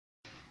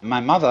My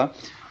mother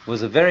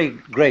was a very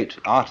great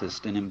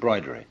artist in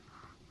embroidery,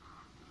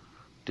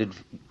 did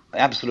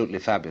absolutely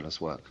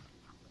fabulous work.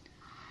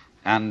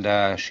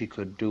 And she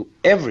could do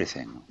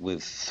everything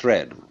with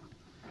thread,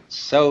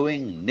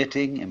 sewing,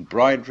 knitting,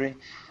 embroidery,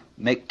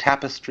 make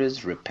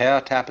tapestries,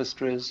 repair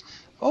tapestries.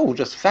 Oh,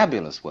 just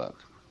fabulous work.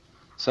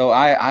 So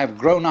I've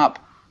grown up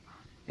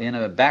in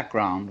a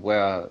background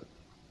where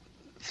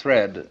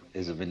thread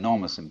is of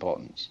enormous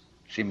importance.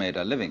 She made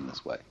her living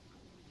this way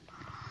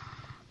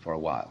for a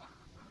while.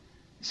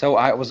 So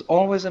I was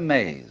always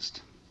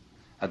amazed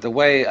at the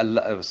way,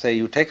 say,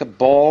 you take a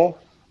ball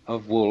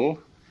of wool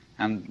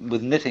and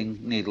with knitting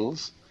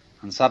needles,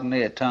 and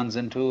suddenly it turns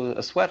into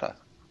a sweater.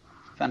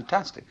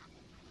 Fantastic.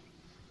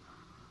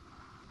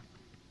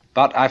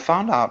 But I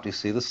found out, you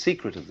see, the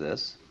secret of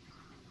this,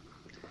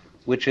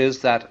 which is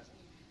that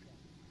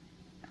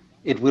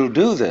it will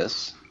do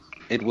this,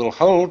 it will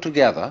hold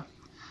together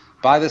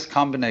by this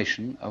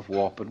combination of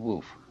warp and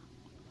woof.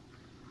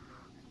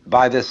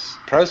 By this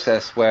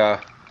process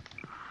where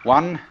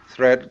one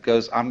thread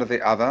goes under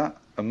the other,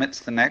 omits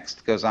the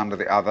next, goes under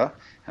the other,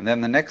 and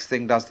then the next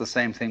thing does the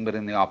same thing but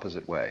in the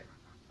opposite way.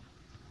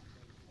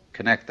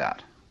 Connect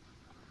that.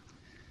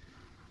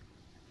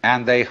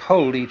 And they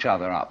hold each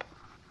other up.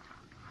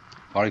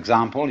 For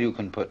example, you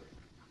can put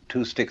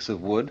two sticks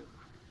of wood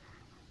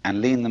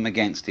and lean them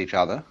against each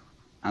other,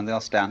 and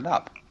they'll stand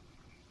up.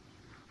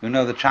 You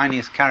know, the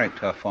Chinese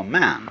character for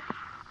man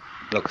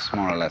looks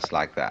more or less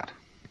like that.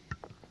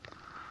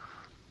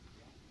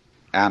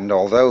 And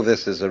although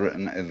this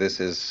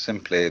is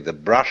simply the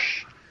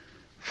brush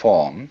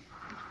form,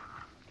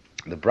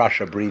 the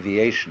brush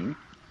abbreviation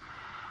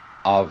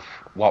of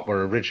what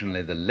were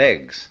originally the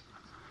legs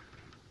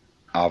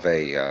of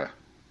a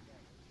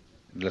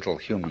little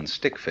human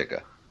stick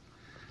figure.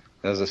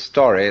 There's a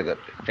story that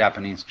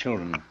Japanese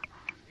children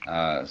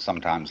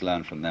sometimes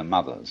learn from their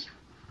mothers,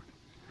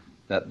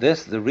 that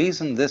the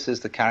reason this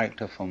is the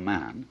character for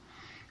man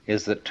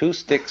is that two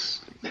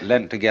sticks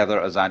lent together,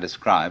 as I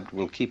described,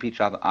 will keep each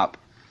other up,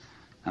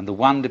 and the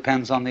one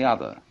depends on the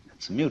other.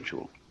 It's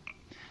mutual.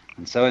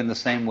 And so in the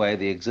same way,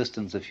 the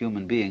existence of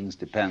human beings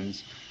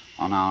depends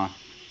on our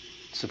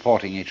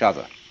supporting each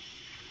other.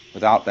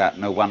 Without that,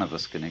 no one of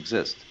us can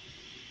exist.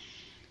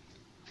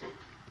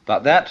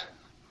 But that,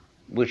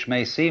 which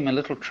may seem a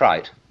little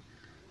trite,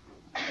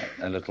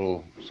 a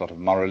little sort of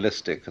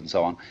moralistic and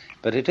so on,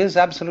 but it is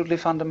absolutely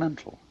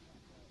fundamental.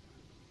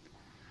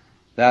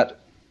 That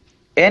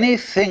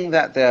anything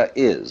that there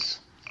is,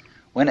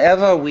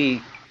 whenever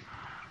we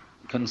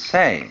can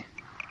say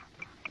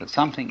that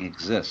something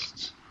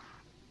exists,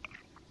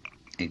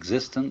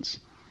 existence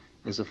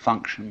is a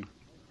function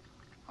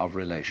of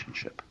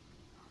relationship.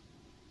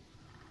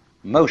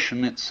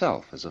 Motion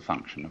itself is a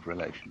function of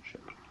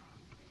relationship.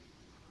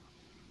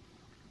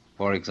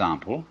 For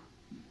example,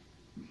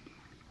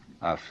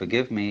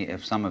 forgive me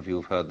if some of you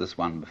have heard this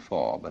one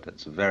before, but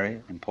it's a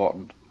very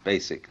important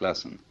basic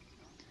lesson.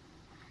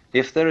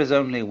 If there is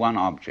only one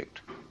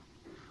object,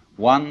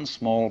 one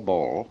small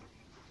ball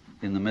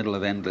in the middle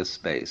of endless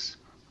space,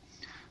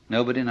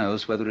 nobody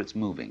knows whether it's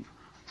moving.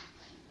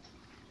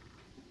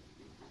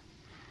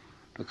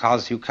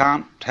 Because you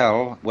can't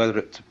tell whether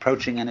it's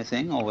approaching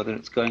anything or whether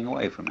it's going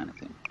away from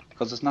anything,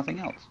 because there's nothing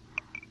else.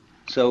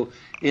 So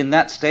in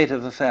that state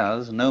of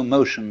affairs, no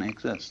motion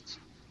exists.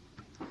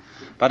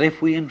 But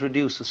if we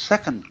introduce a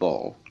second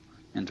ball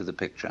into the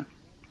picture,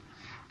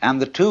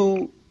 and the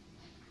two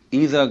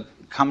either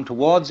come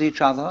towards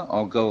each other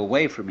or go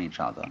away from each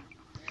other,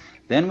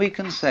 then we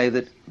can say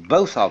that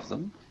both of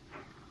them,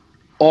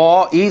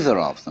 or either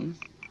of them,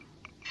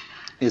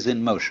 is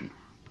in motion.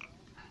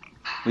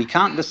 We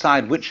can't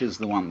decide which is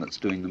the one that's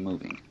doing the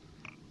moving,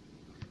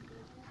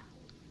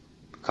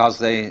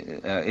 because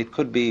it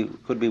could be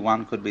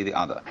one, could be the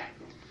other.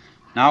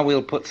 Now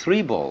we'll put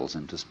three balls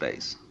into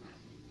space,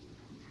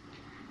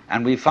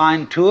 and we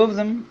find two of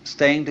them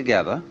staying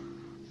together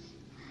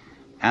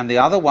and the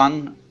other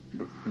one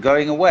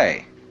going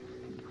away.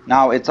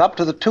 Now it's up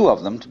to the two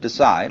of them to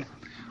decide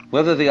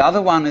whether the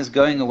other one is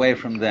going away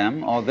from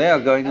them or they are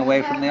going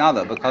away from the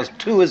other, because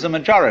two is a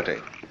majority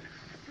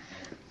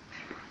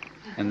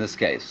in this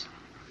case.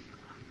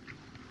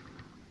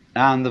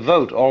 And the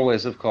vote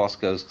always, of course,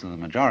 goes to the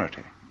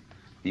majority,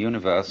 the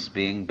universe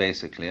being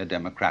basically a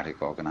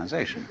democratic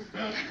organization.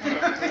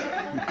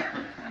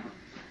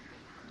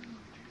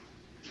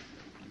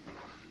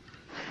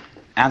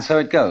 And so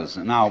it goes.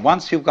 Now,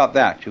 once you've got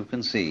that, you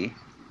can see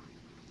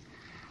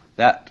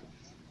that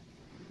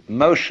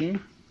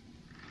motion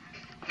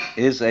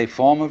is a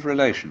form of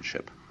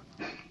relationship.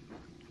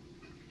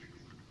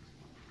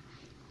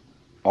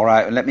 All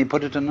right, let me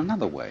put it in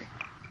another way.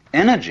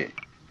 Energy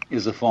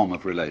is a form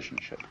of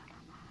relationship.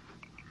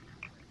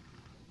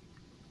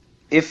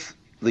 If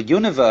the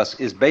universe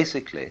is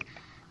basically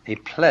a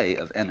play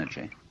of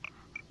energy,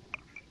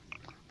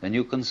 then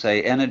you can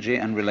say energy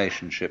and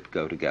relationship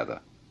go together.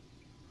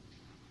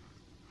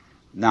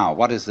 Now,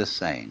 what is this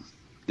saying?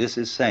 This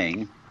is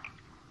saying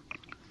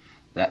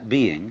that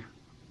being,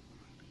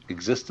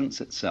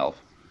 existence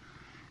itself,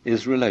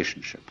 is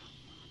relationship.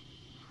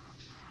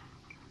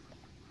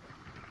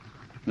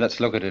 let's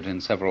look at it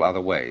in several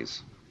other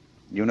ways.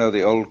 You know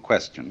the old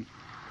question: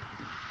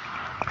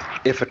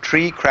 if a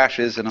tree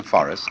crashes in a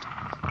forest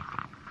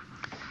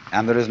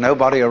and there is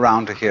nobody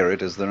around to hear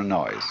it, is there a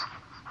noise?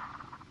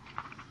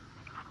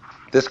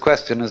 This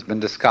question has been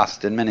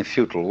discussed in many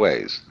futile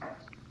ways.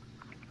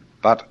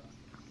 But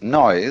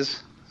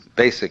noise,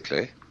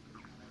 basically,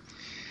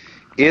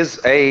 is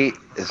a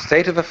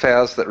state of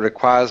affairs that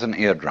requires an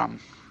eardrum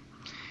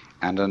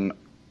and an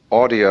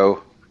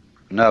audio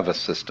nervous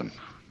system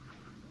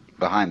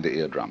behind the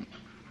eardrum.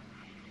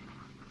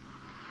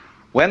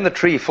 When the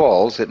tree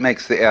falls, it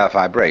makes the air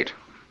vibrate.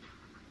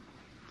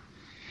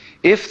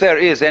 If there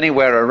is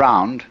anywhere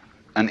around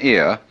an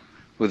ear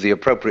with the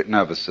appropriate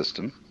nervous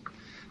system,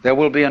 there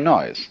will be a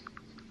noise,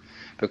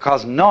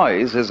 because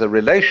noise is a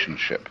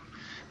relationship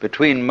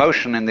between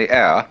motion in the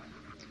air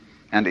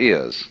and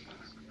ears.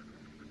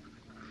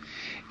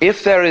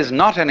 If there is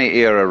not any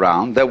ear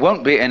around, there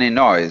won't be any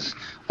noise,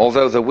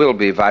 although there will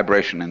be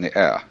vibration in the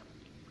air.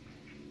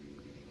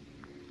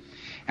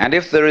 And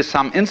if there is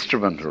some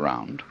instrument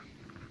around,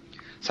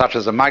 such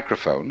as a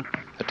microphone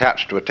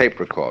attached to a tape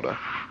recorder,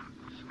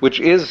 which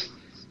is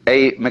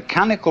a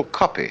mechanical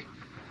copy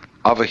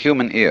of a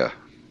human ear,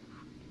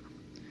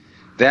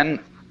 then,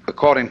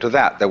 according to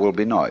that, there will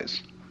be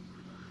noise.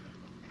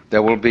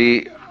 There will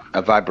be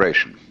a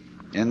vibration.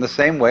 In the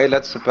same way,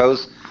 let's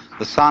suppose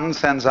the sun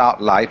sends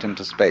out light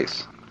into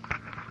space.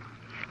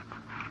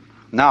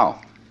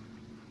 Now,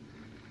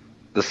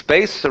 the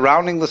space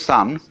surrounding the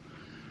sun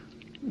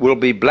will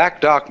be black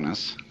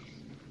darkness,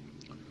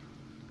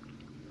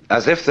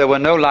 as if there were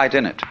no light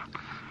in it,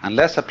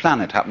 unless a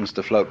planet happens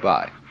to float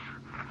by.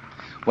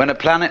 When a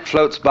planet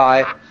floats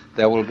by,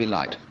 there will be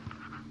light.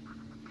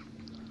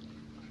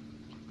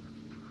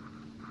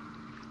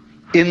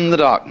 In the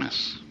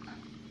darkness.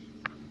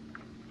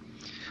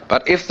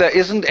 But if there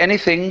isn't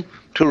anything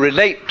to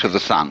relate to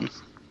the sun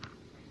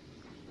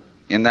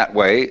in that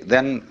way,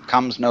 then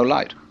comes no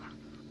light.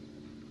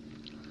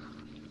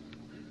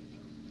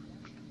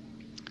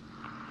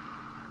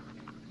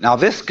 Now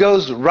this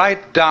goes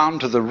right down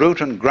to the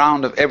root and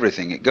ground of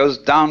everything. It goes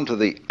down to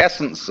the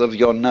essence of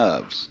your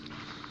nerves,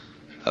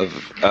 of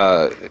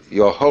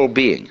your whole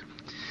being,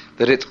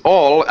 that it's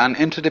all an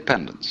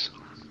interdependence.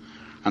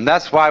 And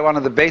that's why one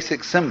of the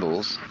basic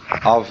symbols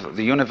of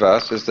the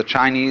universe is the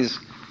Chinese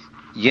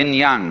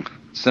yin-yang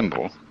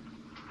symbol,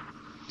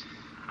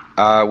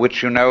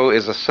 which you know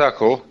is a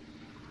circle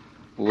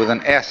with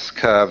an S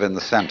curve in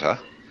the center.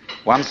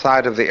 One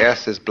side of the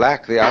S is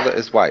black, the other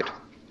is white.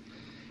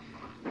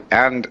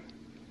 And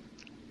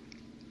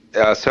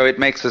so it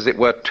makes, as it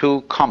were,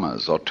 two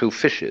commas or two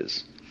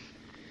fishes.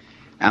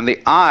 And the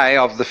eye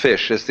of the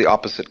fish is the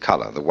opposite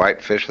color. The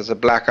white fish has a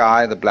black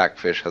eye, the black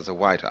fish has a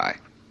white eye.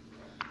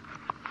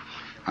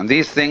 And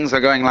these things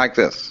are going like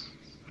this,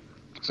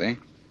 see?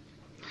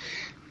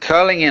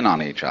 Curling in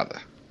on each other.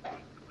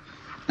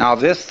 Now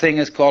this thing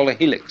is called a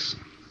helix,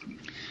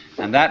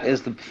 and that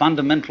is the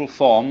fundamental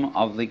form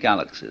of the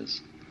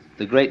galaxies.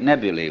 The great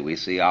nebulae we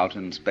see out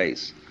in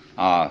space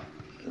are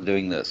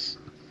doing this,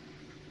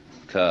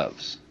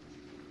 curves.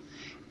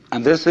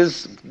 And this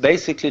is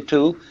basically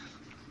too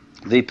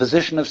the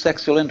position of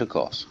sexual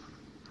intercourse.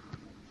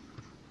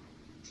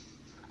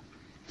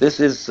 This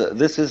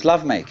is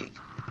lovemaking.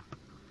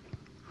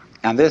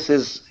 And this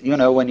is, you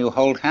know, when you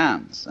hold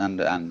hands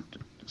and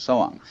so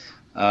on.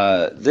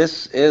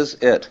 This is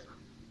it.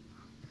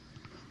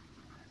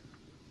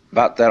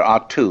 But there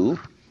are two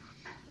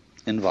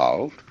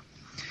involved,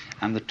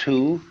 and the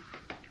two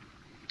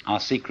are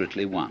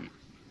secretly one.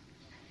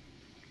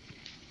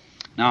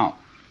 Now,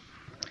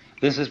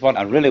 this is what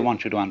I really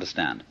want you to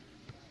understand.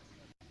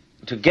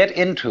 To get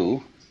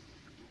into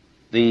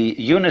the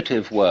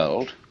unitive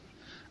world,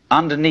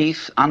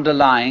 underneath,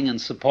 underlying,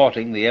 and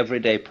supporting the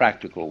everyday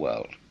practical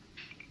world,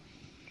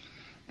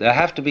 there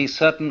have to be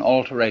certain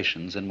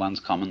alterations in one's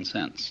common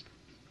sense.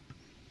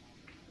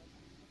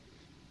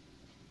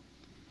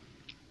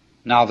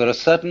 Now, there are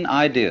certain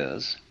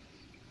ideas,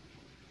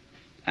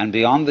 and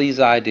beyond these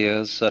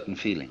ideas, certain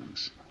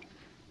feelings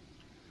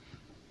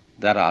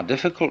that are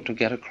difficult to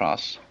get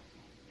across,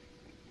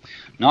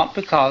 not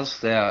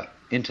because they're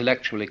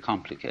intellectually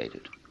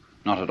complicated,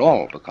 not at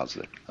all because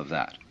of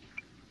that,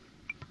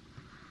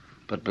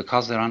 but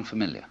because they're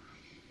unfamiliar.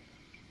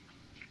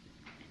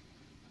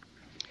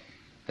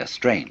 They're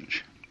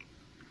strange.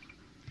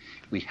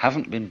 We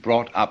haven't been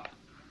brought up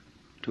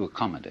to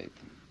accommodate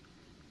them.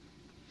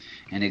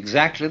 In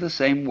exactly the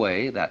same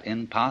way that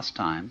in past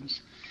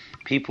times,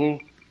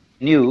 people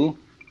knew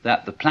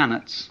that the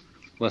planets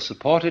were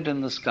supported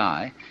in the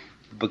sky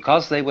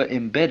because they were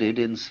embedded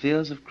in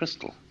spheres of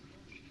crystal.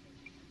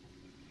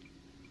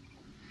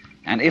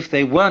 And if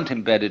they weren't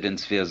embedded in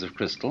spheres of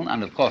crystal,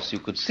 and of course you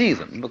could see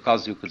them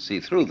because you could see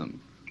through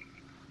them,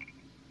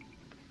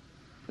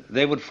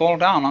 they would fall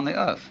down on the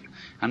Earth.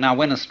 And now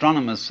when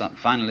astronomers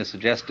finally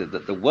suggested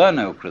that there were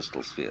no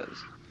crystal spheres,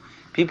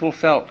 people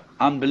felt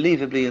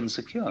unbelievably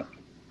insecure.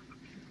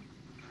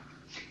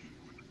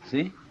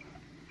 See?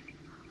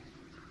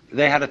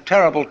 They had a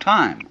terrible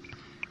time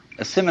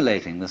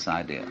assimilating this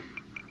idea.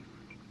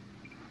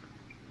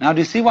 Now, do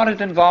you see what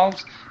it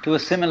involves to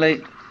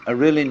assimilate a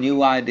really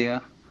new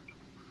idea?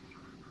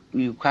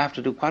 You have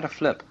to do quite a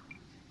flip.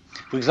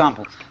 For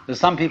example, there's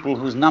some people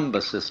whose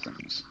number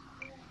systems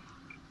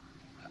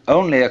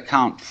only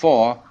account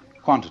for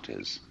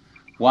quantities.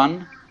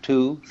 1,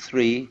 2,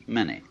 3,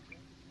 many.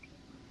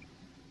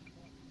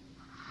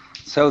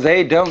 So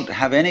they don't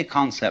have any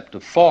concept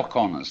of 4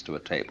 corners to a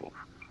table.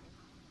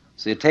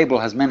 See, a table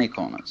has many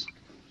corners.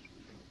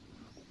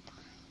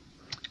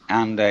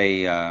 And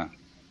a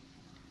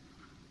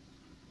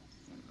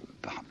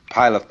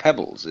pile of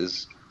pebbles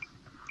is,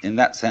 in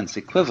that sense,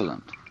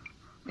 equivalent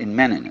in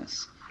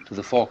manyness to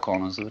the 4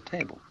 corners of a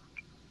table.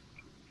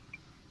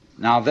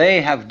 Now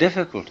they have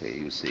difficulty,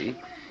 you see,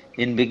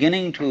 in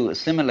beginning to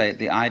assimilate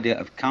the idea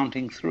of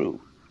counting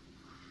through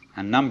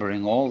and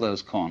numbering all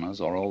those corners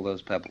or all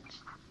those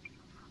pebbles.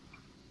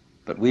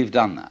 But we've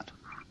done that.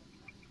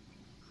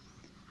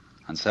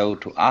 And so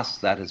to us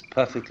that is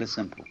perfectly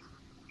simple.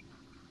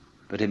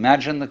 But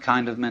imagine the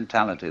kind of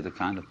mentality, the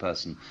kind of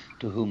person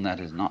to whom that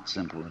is not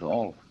simple at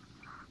all.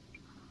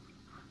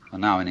 Well,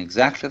 now, in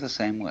exactly the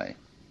same way,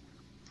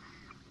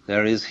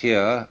 there is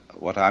here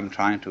what I'm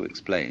trying to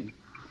explain,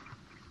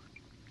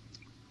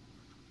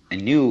 a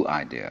new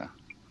idea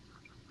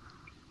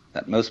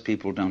that most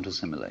people don't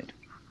assimilate.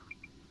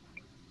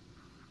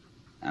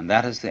 And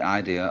that is the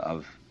idea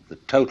of the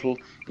total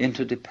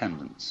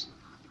interdependence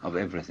of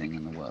everything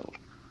in the world.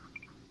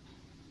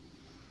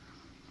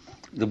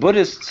 The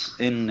Buddhists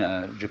in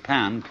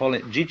Japan call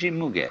it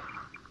Jiji-muge.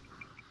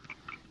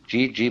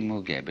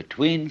 Jiji-muge.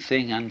 Between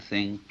thing and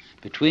thing,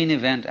 between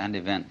event and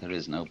event, there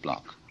is no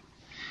block.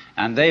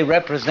 And they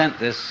represent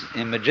this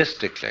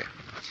imagistically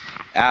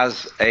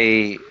as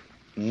a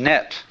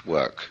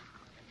network.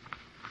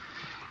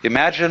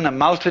 Imagine a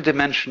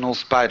multidimensional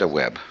spider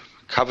web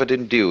covered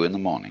in dew in the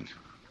morning.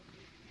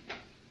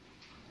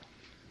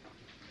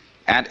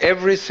 And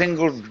every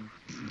single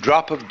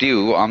drop of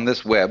dew on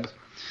this web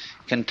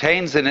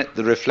contains in it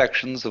the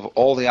reflections of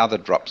all the other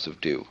drops of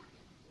dew.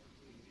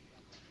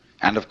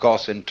 And of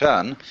course, in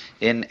turn,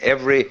 in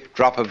every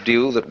drop of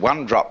dew that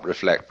one drop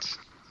reflects,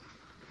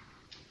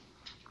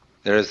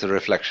 there is the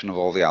reflection of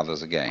all the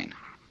others again.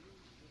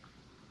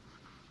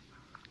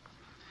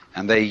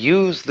 And they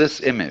use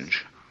this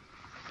image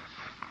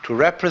to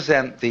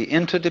represent the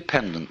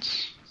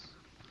interdependence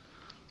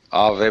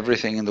of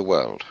everything in the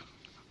world.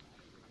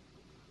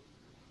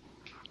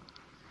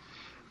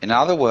 In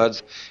other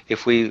words,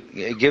 if we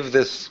give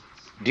this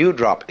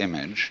dewdrop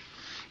image,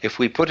 if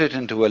we put it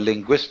into a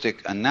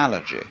linguistic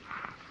analogy,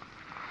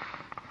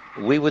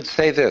 we would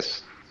say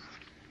this: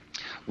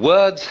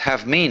 words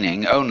have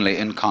meaning only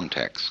in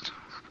context.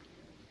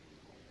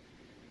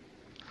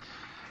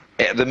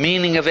 The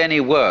meaning of any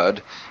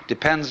word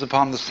depends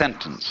upon the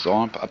sentence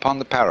or upon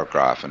the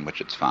paragraph in which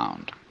it's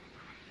found.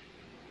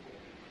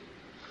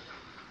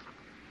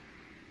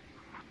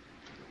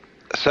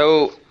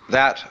 So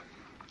that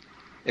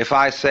if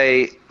I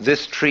say,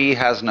 this tree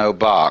has no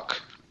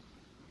bark,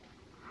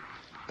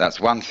 that's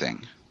one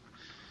thing.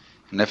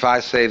 And if I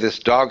say, this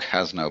dog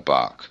has no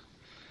bark,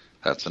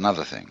 that's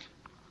another thing.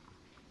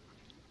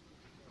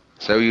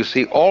 So you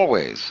see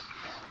always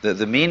that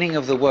the meaning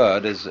of the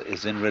word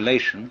is in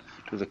relation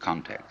to the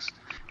context.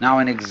 Now,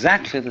 in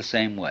exactly the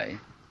same way,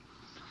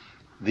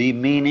 the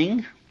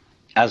meaning,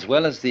 as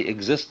well as the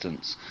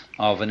existence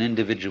of an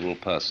individual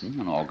person,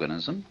 an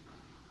organism,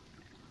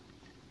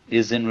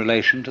 is in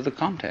relation to the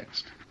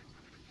context.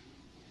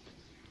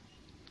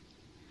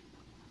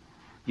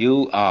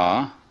 You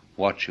are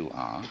what you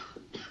are,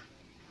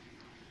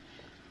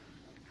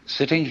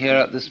 sitting here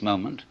at this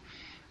moment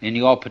in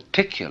your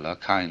particular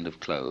kind of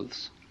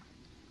clothes,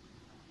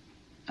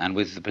 and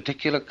with the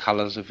particular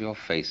colors of your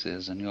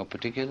faces and your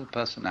particular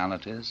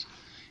personalities,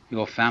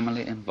 your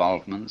family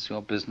involvements,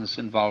 your business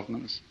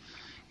involvements,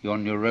 your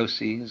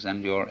neuroses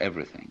and your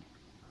everything.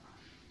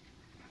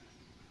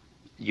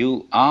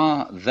 You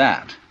are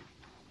that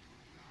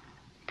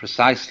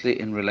precisely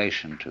in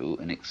relation to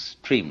an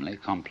extremely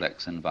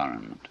complex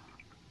environment.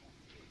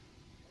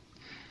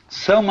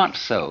 So much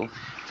so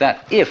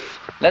that if,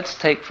 let's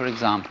take for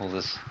example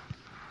this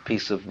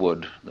piece of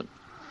wood that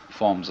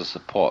forms a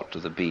support to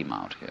the beam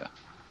out here.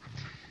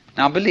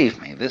 Now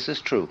believe me, this is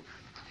true.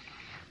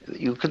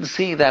 You can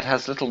see that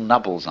has little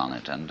nubbles on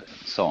it and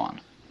so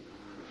on.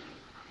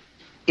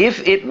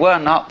 If it were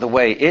not the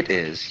way it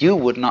is, you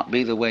would not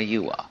be the way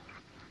you are.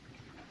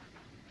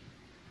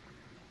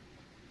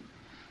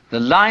 The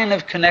line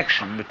of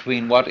connection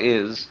between what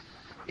is,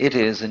 it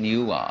is, and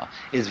you are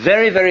is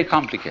very, very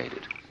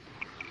complicated.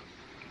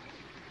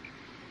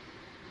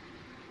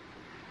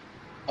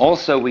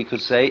 Also, we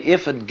could say,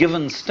 if a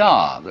given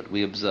star that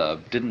we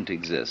observe didn't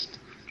exist,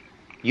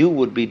 you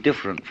would be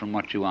different from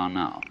what you are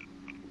now.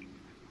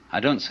 I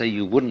don't say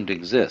you wouldn't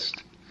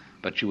exist,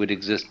 but you would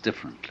exist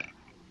differently.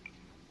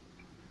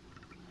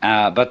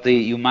 But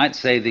you might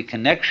say the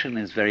connection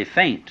is very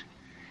faint,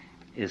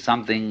 is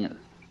something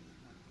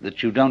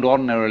that you don't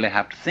ordinarily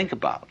have to think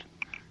about.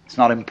 It's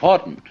not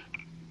important.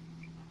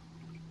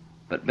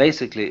 But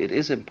basically it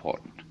is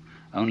important.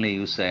 Only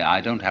you say, I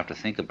don't have to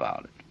think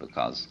about it,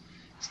 because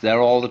It's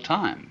there all the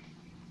time.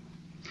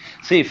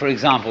 See, for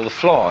example, the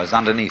floor is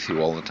underneath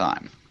you all the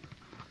time.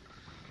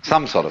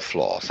 Some sort of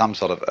floor, some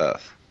sort of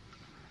earth.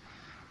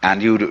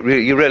 And you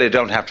really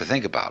don't have to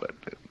think about it.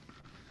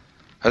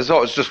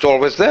 It's just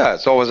always there.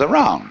 It's always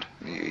around.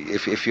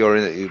 If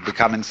you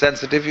become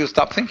insensitive, you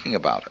stop thinking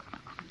about it.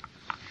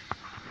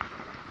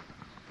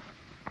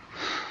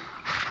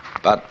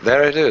 But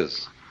there it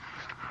is.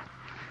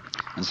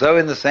 And so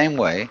in the same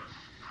way,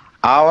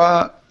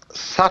 our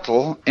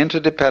subtle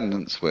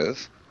interdependence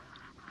with,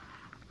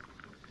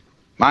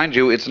 mind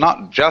you, it's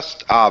not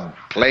just our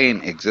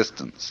plain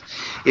existence.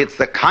 It's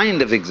the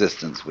kind of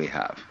existence we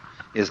have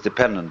is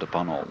dependent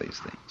upon all these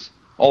things.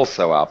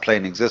 Also our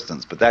plain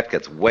existence, but that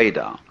gets way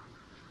down.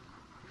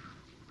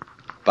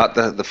 But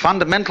the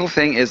fundamental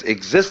thing is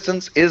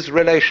existence is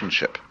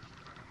relationship.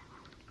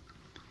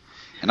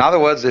 In other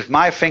words, if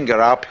my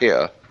finger up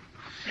here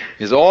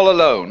is all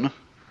alone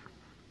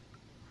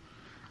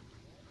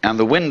and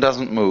the wind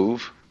doesn't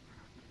move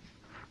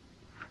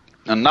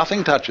and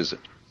nothing touches it,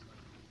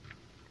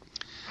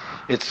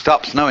 it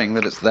stops knowing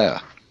that it's there.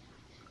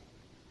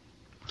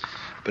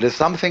 But if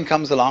something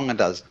comes along and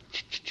does,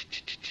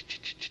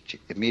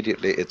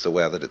 immediately it's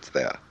aware that it's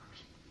there.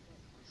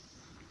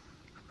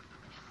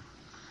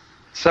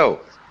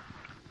 So,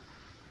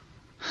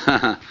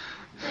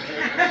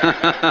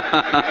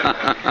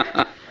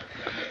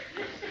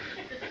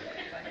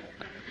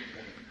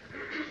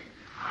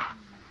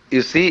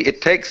 you see,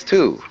 it takes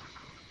two.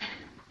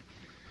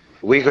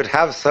 We could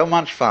have so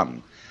much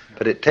fun,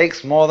 but it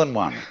takes more than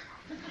one.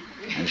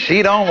 And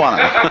she don't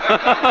want it.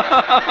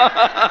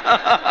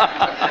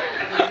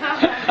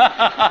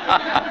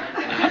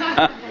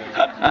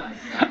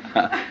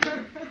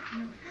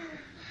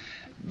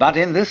 But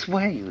in this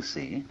way, you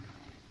see,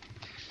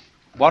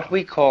 what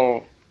we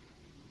call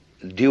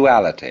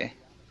duality,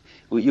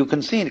 you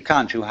can see,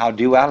 can't you, how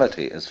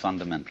duality is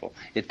fundamental.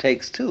 It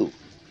takes two.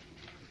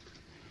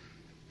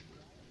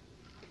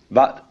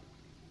 But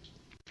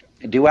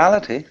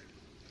duality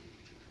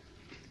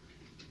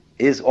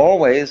is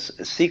always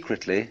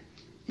secretly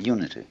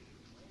unity.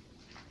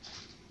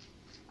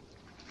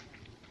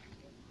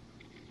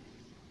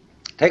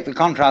 Take the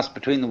contrast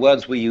between the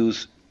words we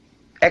use,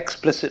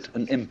 explicit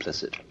and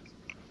implicit.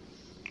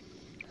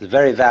 They're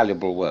very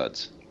valuable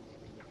words.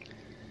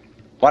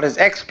 What is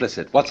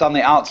explicit? What's on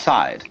the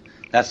outside?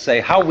 That's, say,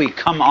 how we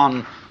come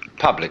on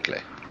publicly.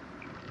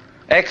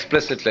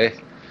 Explicitly,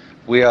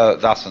 we are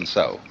thus and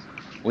so.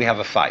 We have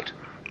a fight.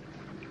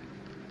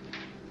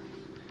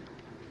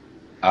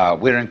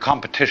 We're in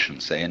competition,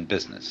 say, in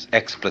business,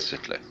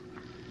 explicitly.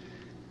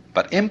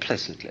 But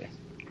implicitly,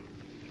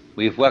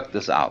 we've worked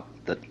this out,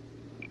 that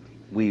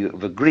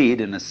we've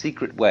agreed in a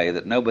secret way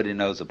that nobody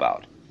knows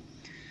about,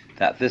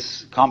 that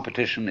this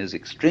competition is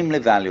extremely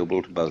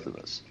valuable to both of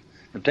us.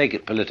 Now, take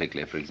it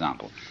politically, for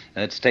example.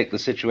 Let's take the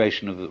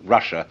situation of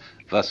Russia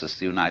versus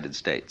the United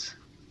States.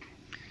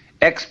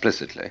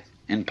 Explicitly,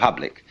 in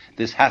public,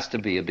 this has to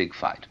be a big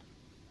fight.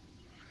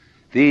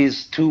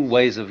 These two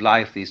ways of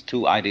life, these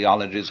two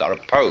ideologies are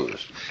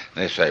opposed.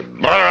 They say,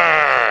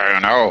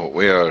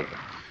 we're...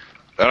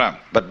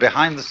 But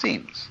behind the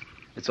scenes,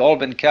 it's all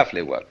been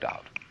carefully worked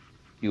out.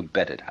 You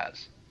bet it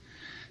has.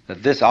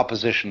 That this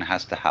opposition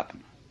has to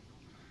happen.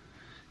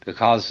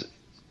 Because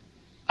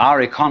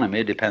our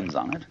economy depends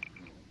on it,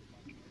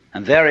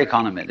 and their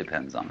economy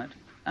depends on it,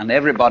 and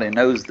everybody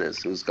knows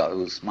this who's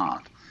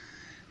smart.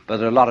 But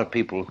there are a lot of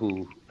people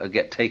who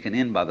get taken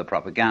in by the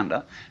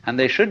propaganda, and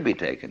they should be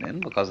taken in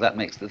because that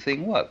makes the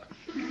thing work.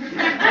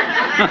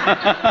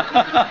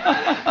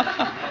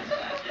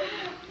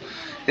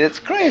 It's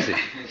crazy.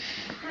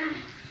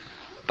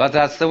 But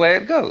that's the way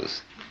it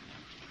goes.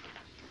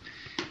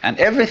 And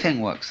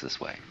everything works this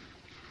way.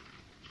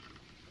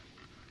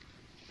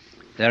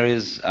 There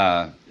is,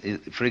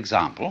 for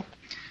example,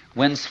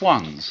 when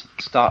swans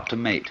start to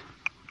mate,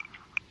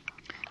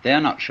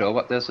 they're not sure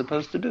what they're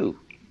supposed to do.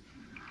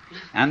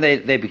 And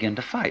they begin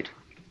to fight.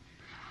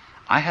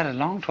 I had a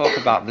long talk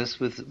about this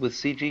with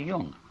C.G.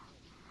 Jung.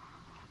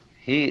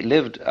 He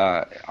lived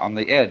on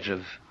the edge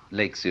of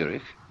Lake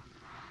Zurich,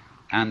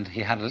 and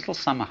he had a little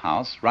summer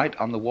house right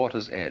on the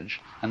water's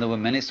edge, and there were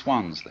many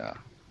swans there.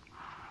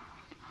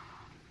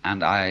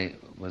 And I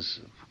was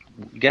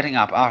getting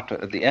up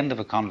at the end of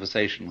a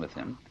conversation with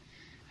him,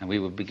 and we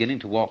were beginning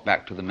to walk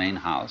back to the main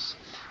house,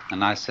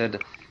 and I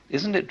said,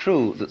 "Isn't it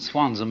true that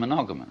swans are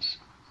monogamous?"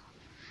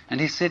 And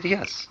he said,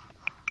 "Yes,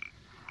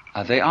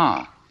 they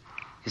are."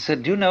 He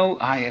said, "Do you know,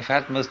 I have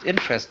had most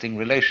interesting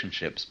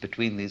relationships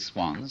between these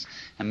swans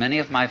and many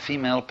of my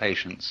female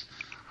patients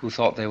who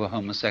thought they were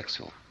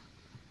homosexual."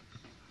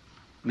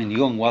 I mean,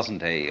 Jung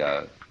wasn't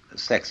a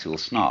sexual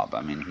snob.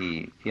 I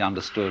mean, he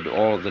understood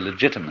all the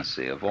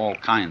legitimacy of all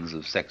kinds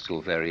of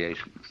sexual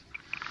variations.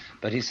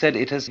 But he said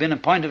it has been a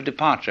point of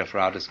departure for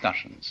our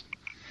discussions.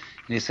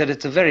 And he said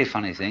it's a very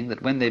funny thing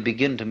that when they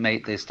begin to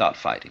mate, they start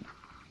fighting.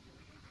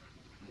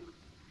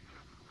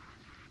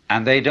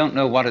 And they don't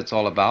know what it's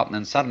all about, and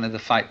then suddenly the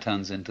fight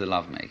turns into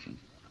lovemaking.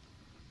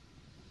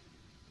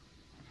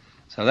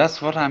 So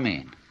that's what I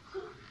mean.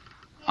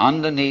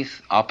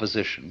 Underneath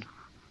opposition,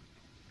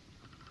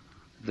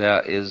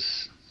 there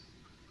is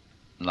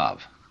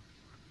love.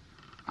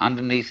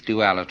 Underneath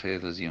duality,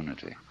 there's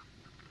unity.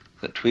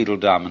 That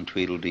Tweedledum and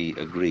Tweedledee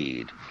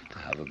agreed to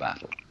have a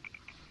battle.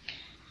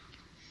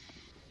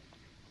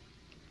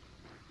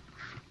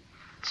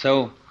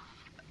 So,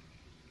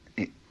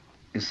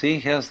 you see,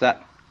 here's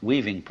that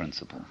weaving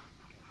principle.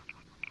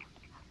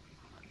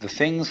 The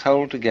things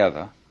hold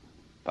together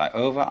by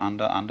over,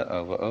 under, over,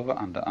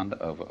 under,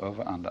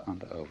 over, under,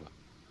 over.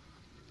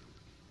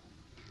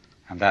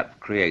 And that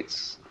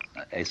creates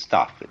a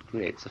stuff, it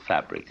creates a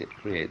fabric, it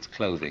creates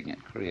clothing,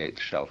 it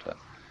creates shelter,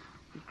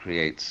 it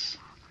creates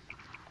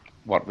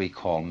what we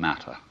call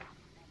matter.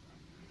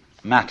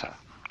 Matter,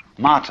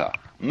 mater,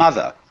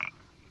 mother,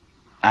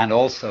 and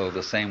also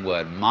the same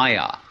word,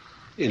 maya,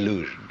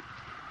 illusion.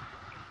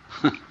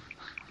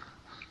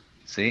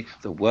 See,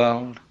 the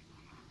world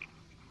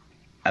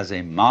as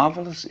a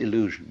marvelous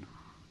illusion.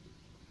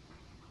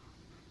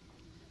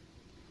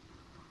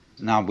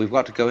 Now, we've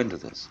got to go into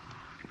this.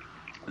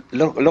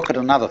 Look at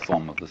another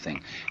form of the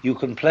thing. You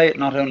can play it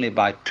not only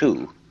by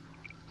two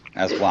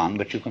as one,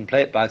 but you can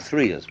play it by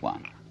three as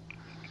one.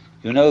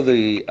 You know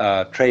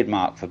the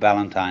trademark for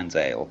Ballantine's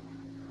Ale,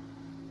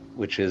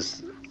 which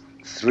is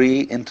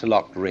 3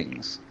 interlocked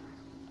rings.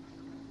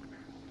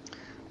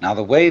 Now,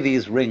 the way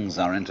these rings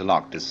are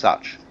interlocked is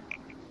such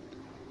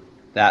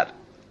that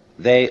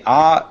they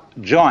are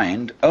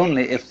joined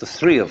only if the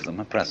 3 of them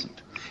are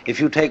present. If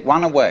you take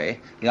one away,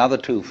 the other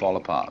 2 fall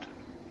apart.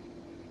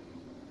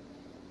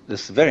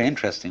 This is a very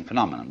interesting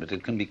phenomenon, but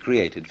it can be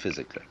created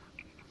physically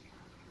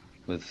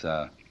with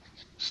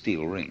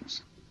steel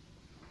rings.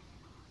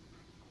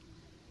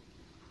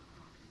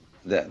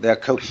 Their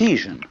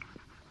cohesion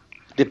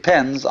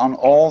depends on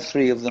all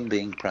 3 of them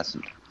being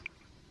present.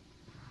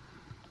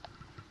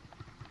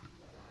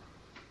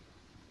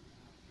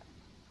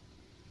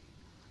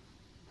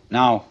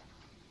 Now,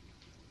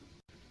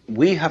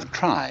 we have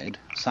tried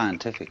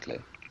scientifically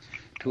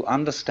to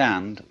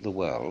understand the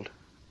world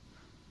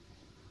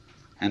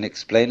and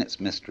explain its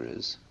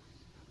mysteries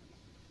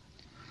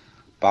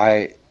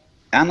by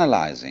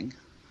analyzing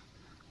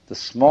the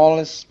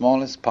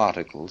smallest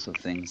particles of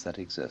things that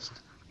exist.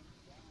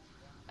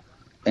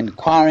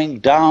 Inquiring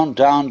down,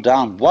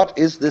 what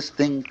is this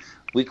thing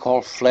we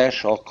call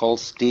flesh or call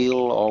steel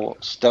or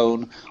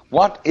stone?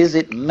 What is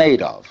it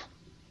made of?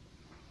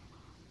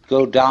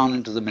 Go down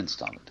into the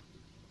midst of it.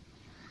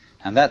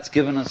 And that's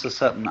given us a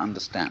certain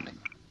understanding.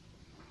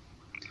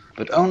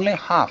 But only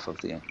half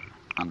of the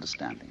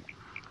understanding.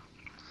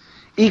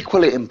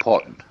 Equally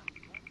important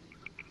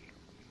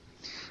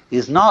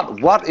is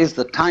not what is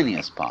the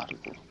tiniest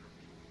particle,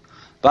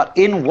 but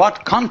in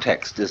what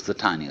context is the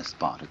tiniest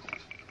particle.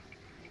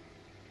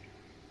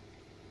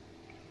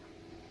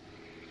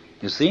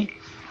 You see?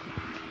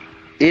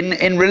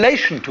 In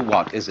relation to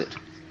what is it?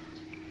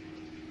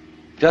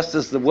 Just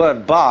as the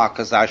word bark,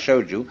 as I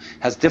showed you,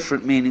 has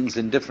different meanings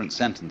in different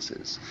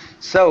sentences,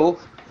 so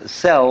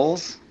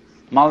cells,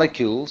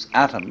 molecules,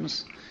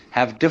 atoms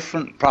have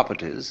different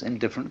properties in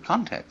different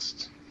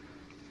contexts.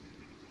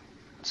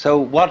 So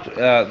what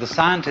the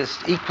scientist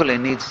equally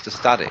needs to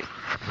study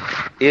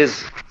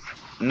is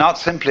not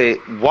simply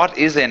what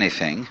is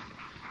anything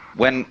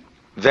when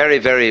very,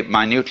 very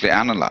minutely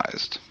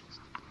analyzed,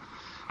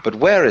 but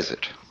where is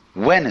it?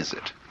 When is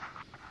it?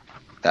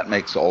 That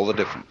makes all the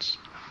difference.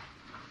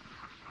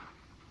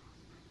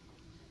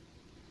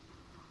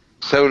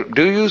 So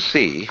do you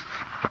see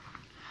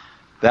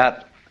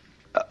that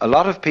a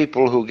lot of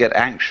people who get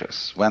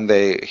anxious when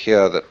they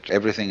hear that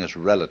everything is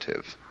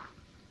relative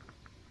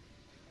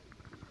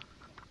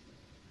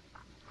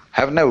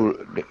have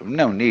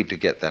no need to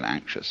get that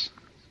anxious.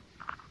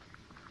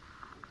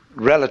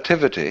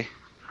 Relativity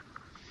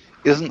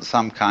isn't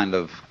some kind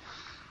of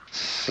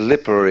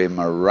slippery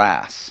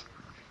morass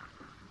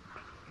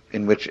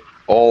in which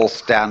all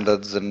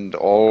standards and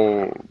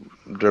all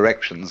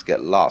directions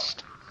get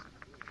lost.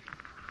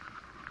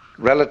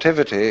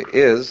 Relativity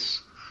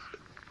is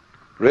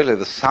really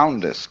the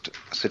soundest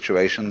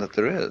situation that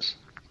there is.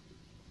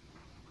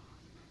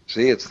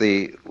 See, it's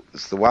the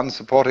one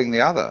supporting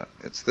the other.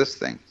 It's this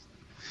thing.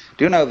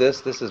 Do you know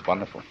this? This is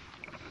wonderful.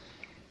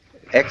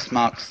 X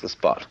marks the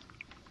spot.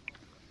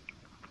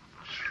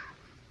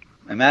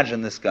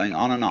 Imagine this going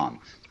on and on.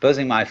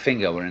 Supposing my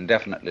finger were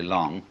indefinitely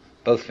long,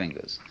 both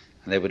fingers,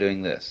 and they were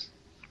doing this.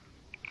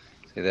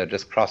 See, they're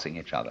just crossing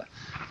each other.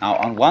 Now,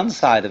 on one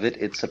side of it,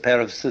 it's a pair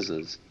of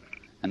scissors,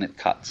 and it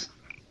cuts.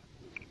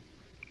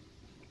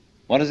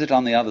 What is it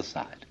on the other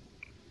side?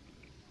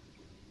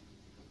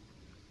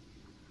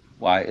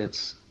 Why,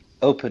 it's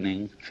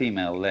opening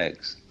female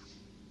legs,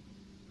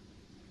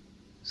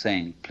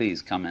 saying,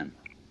 please come in.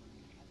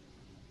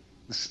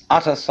 This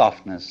utter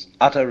softness,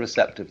 utter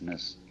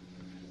receptiveness.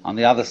 On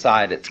the other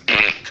side, it's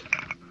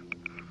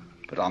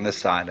but on this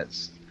side,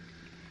 it's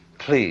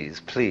please,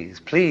 please,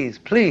 please,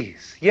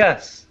 please,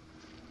 yes,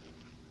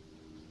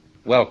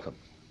 welcome.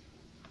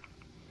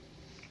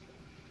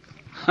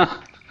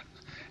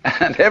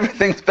 And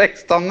everything's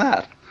based on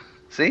that.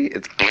 See,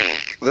 it's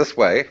this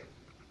way,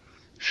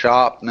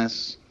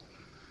 sharpness,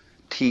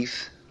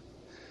 teeth,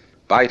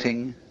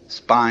 biting,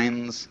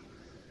 spines,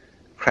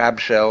 crab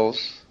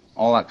shells,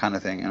 all that kind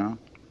of thing, you know.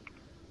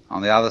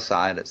 On the other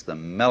side, it's the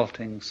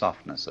melting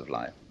softness of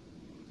life.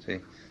 See?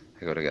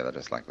 They go together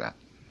just like that.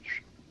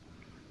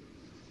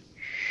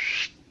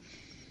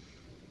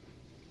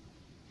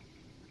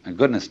 And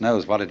goodness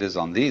knows what it is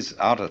on these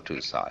outer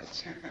two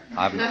sides.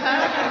 I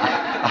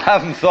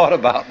haven't thought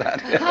about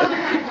that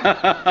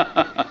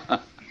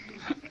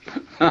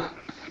yet.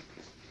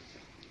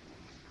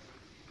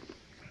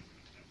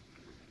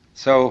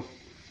 So,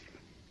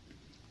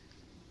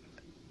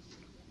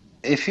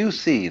 if you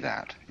see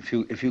that,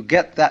 if you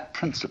get that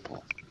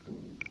principle,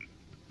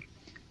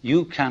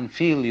 you can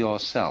feel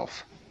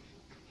yourself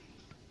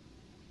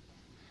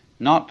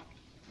not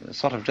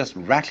sort of just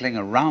rattling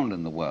around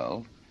in the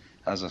world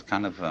as a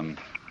kind of,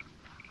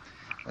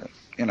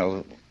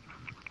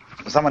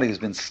 somebody who's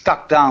been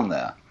stuck down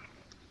there.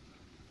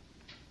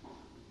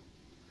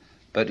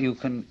 But you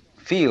can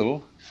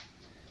feel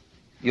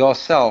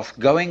yourself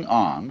going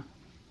on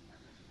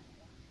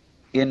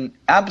in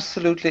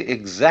absolutely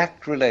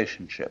exact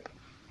relationship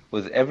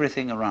with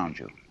everything around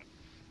you.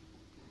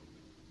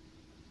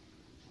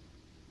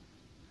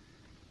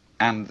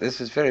 And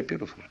this is very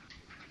beautiful.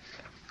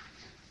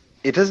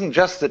 It isn't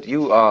just that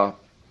you are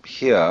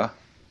here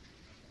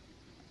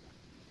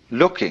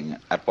looking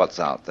at what's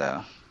out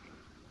there,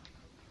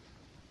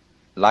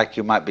 like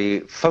you might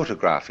be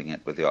photographing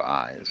it with your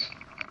eyes.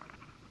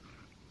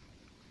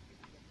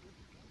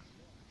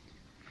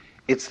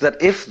 It's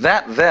that if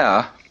that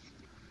there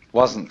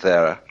wasn't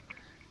there,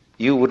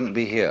 you wouldn't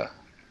be here.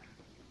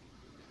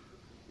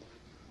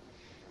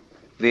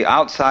 The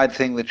outside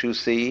thing that you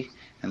see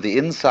and the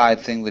inside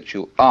thing that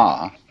you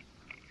are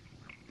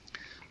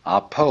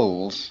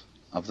poles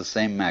of the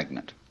same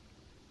magnet,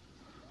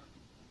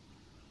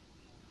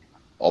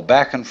 or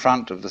back and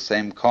front of the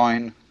same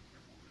coin,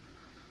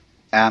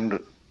 and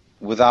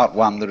without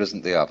one there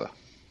isn't the other.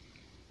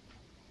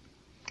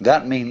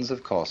 That means,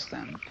 of course,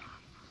 then,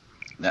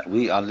 that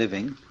we are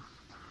living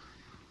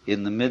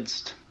in the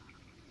midst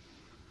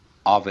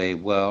of a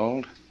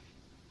world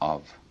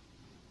of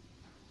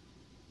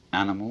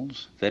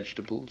animals,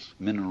 vegetables,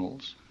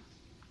 minerals,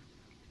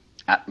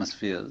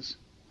 atmospheres,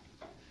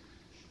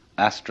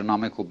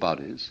 astronomical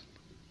bodies,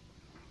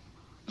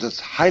 that's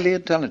highly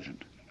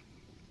intelligent.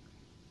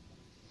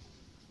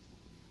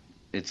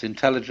 Its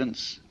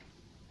intelligence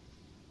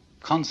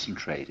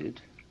concentrated,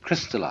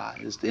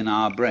 crystallized in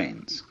our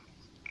brains.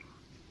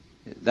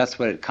 That's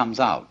where it comes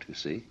out, you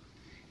see.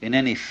 In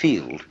any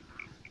field,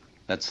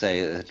 let's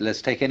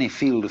take any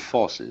field of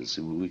forces.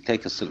 We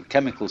take a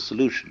chemical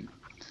solution,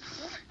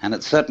 and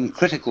at certain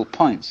critical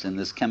points in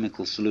this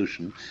chemical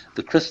solution,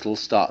 the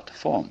crystals start to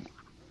form.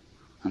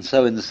 And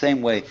so in the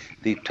same way,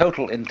 the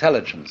total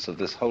intelligence of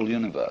this whole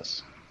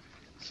universe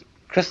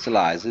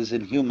crystallizes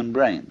in human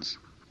brains.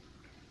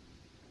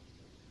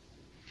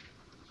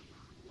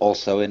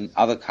 Also in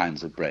other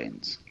kinds of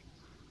brains.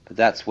 But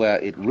that's where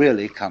it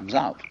really comes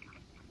out.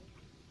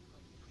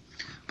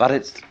 But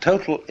it's the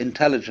total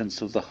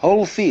intelligence of the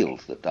whole field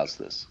that does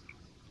this.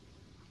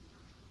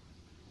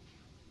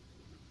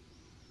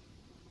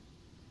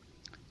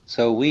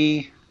 So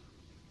we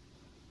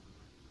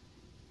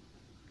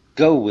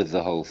go with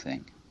the whole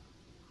thing,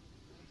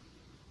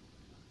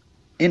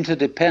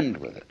 interdepend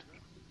with it.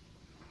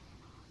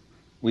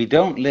 We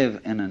don't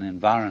live in an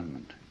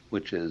environment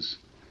which is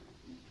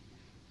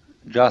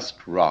just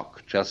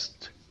rock,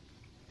 just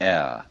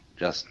air,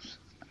 just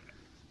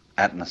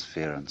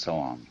atmosphere and so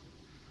on.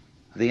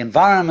 The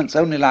environment's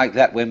only like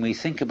that when we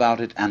think about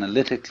it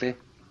analytically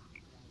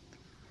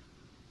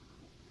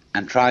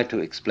and try to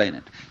explain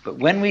it. But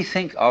when we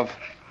think of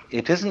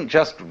it isn't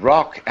just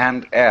rock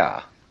and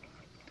air,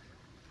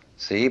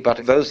 see,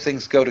 but those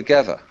things go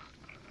together.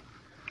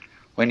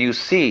 When you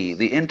see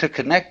the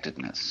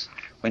interconnectedness,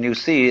 when you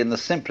see in the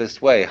simplest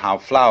way how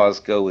flowers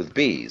go with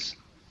bees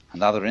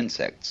and other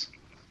insects,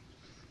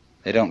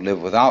 they don't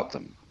live without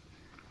them.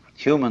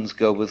 Humans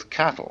go with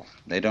cattle.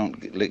 They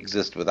don't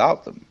exist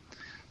without them.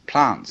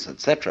 Plants,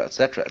 etc.,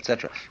 etc.,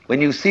 etc.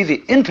 When you see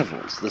the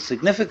intervals, the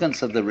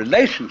significance of the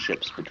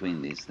relationships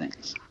between these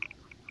things,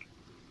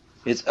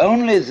 it's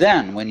only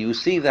then, when you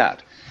see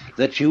that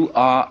you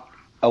are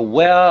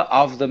aware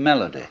of the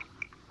melody.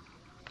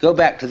 Go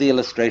back to the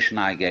illustration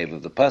I gave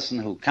of the person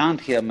who can't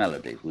hear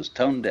melody, who's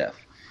tone deaf.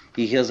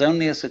 He hears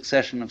only a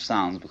succession of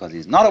sounds because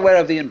he's not aware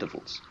of the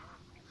intervals.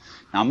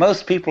 Now,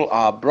 most people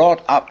are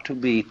brought up to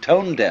be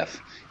tone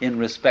deaf in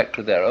respect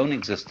to their own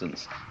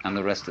existence and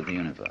the rest of the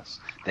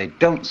universe. They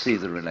don't see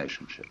the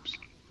relationships.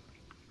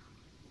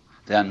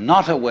 They're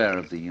not aware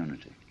of the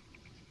unity.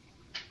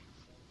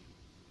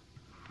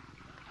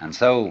 And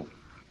so,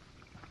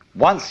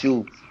 once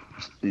you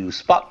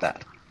spot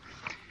that,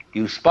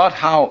 you spot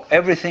how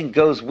everything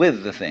goes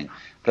with the thing,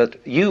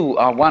 that you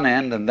are one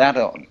end and that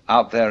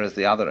out there is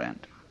the other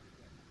end,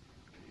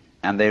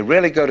 and they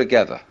really go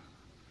together,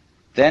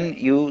 then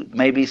you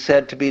may be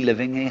said to be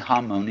living a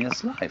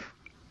harmonious life.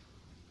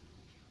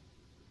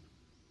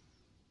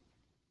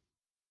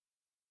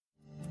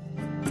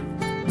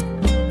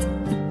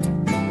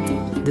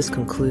 This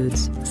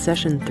concludes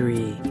Session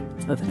 3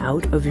 of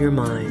Out of Your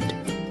Mind,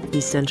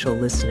 Essential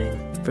Listening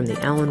from the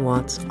Alan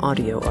Watts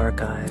Audio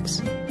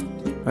Archives.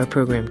 Our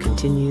program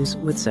continues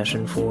with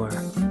Session 4.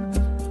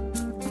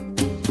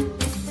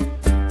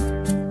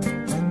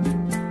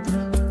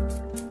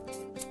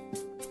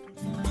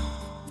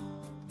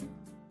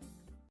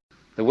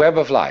 The web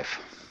of life.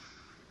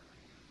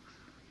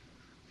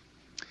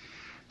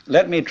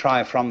 Let me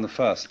try from the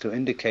first to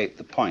indicate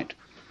the point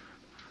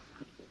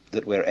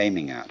that we're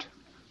aiming at.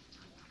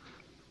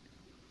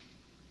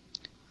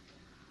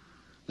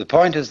 The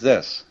point is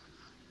this,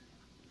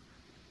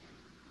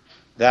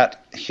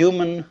 that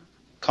human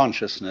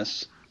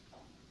consciousness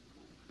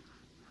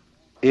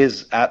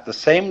is at the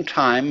same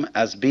time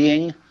as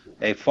being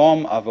a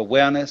form of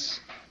awareness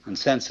and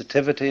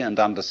sensitivity and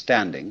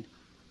understanding,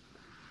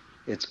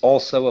 it's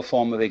also a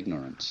form of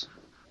ignorance.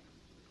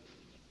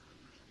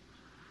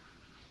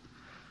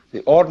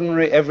 The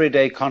ordinary,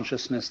 everyday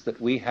consciousness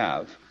that we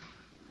have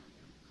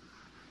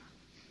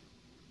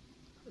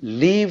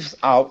leaves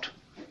out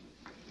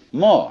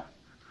more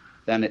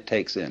than it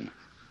takes in.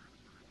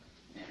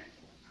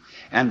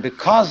 And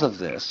because of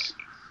this,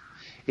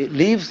 it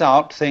leaves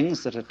out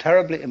things that are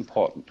terribly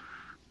important.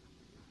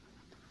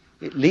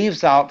 It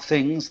leaves out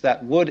things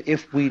that would,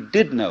 if we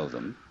did know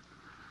them,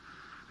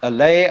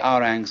 allay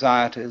our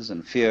anxieties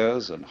and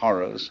fears and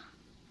horrors.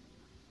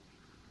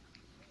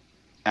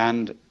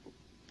 And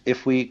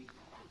if we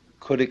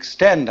could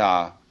extend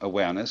our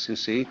awareness, you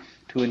see,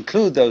 to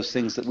include those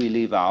things that we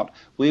leave out,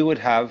 we would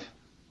have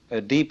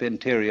a deep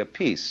interior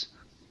peace.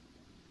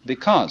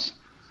 Because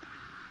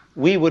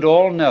we would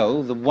all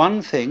know the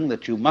one thing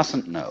that you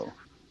mustn't know,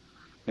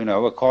 you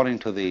know, according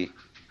to the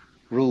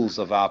rules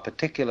of our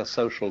particular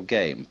social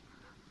game.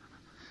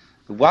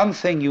 The one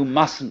thing you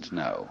mustn't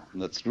know,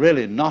 that's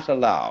really not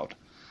allowed,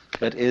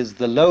 that is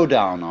the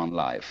lowdown on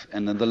life.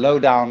 And the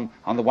lowdown,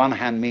 on the one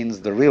hand,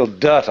 means the real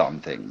dirt on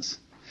things.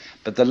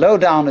 But the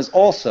lowdown is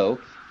also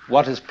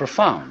what is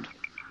profound,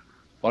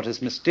 what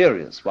is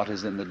mysterious, what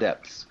is in the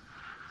depths.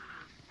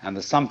 And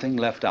there's something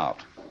left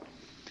out.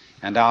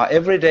 And our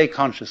everyday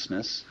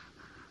consciousness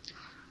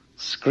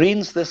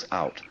screens this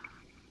out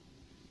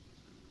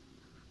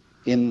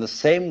in the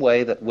same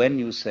way that when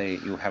you say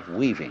you have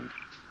weaving,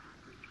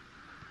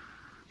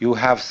 you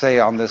have, say,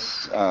 on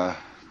this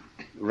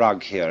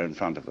rug here in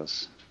front of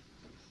us,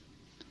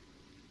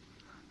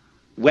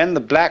 when the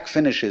black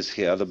finishes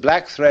here, the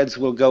black threads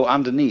will go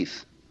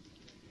underneath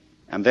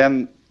and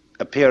then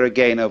appear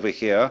again over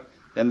here,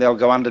 then they'll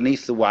go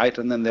underneath the white,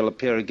 and then they'll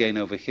appear again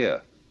over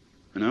here,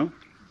 you know?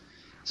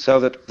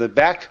 So that the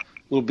back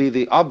will be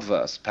the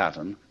obverse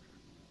pattern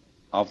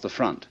of the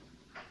front.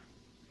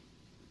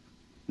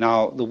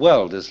 Now, the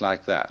world is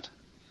like that.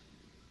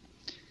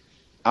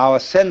 Our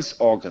sense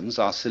organs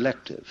are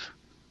selective.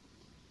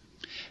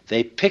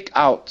 They pick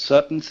out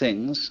certain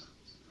things.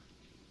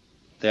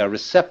 They are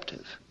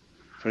receptive.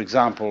 For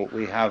example,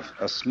 we have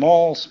a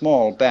small,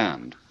 small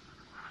band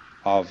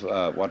of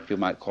what you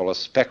might call a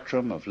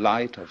spectrum of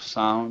light, of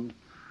sound,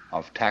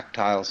 of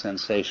tactile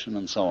sensation,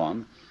 and so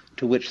on,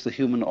 to which the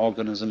human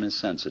organism is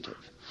sensitive.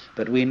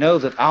 But we know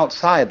that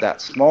outside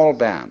that small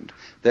band,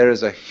 there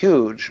is a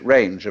huge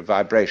range of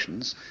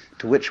vibrations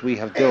to which we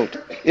have built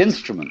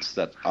instruments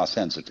that are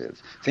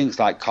sensitive. Things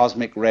like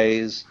cosmic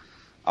rays,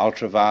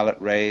 ultraviolet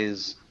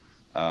rays,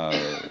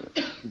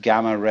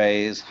 gamma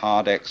rays,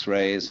 hard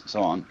X-rays,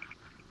 so on.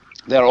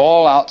 They're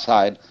all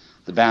outside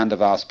the band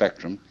of our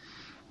spectrum.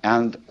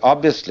 And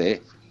obviously,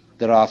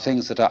 there are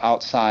things that are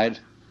outside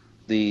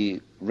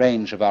the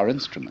range of our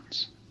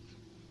instruments.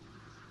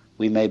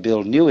 We may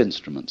build new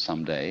instruments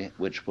someday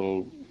which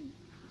will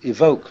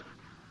evoke,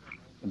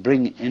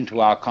 bring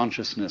into our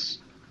consciousness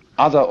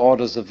other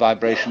orders of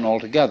vibration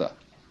altogether.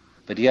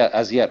 But yet,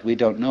 as yet, we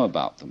don't know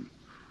about them.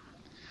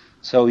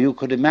 So you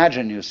could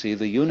imagine, you see,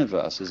 the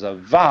universe is a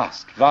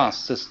vast,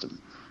 vast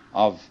system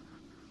of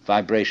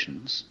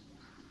vibrations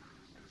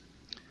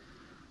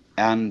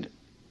and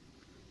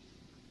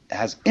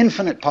has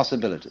infinite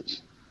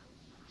possibilities.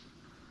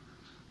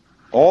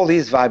 All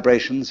these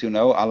vibrations, you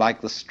know, are like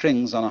the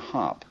strings on a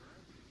harp.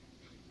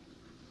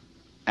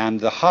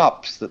 And the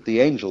harps that the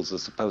angels are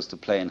supposed to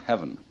play in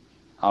heaven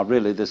are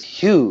really this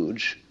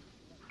huge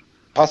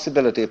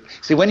possibility.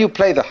 See, when you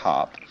play the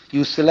harp,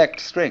 you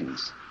select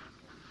strings.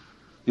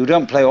 You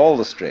don't play all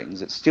the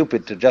strings. It's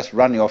stupid to just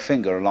run your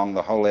finger along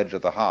the whole edge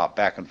of the harp,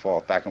 back and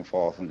forth,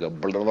 and go.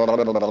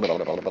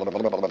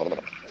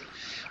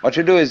 What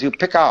you do is you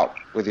pick out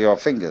with your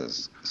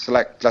fingers,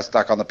 select, just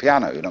like on the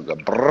piano, you don't go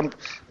brump,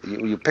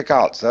 you pick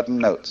out certain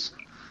notes,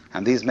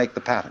 and these make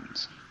the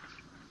patterns.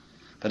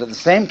 But at the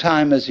same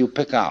time as you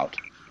pick out,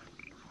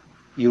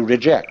 you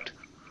reject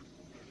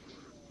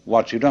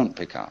what you don't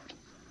pick out.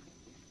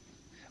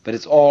 But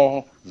it's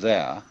all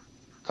there,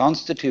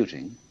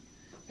 constituting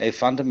a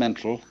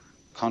fundamental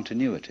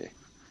continuity,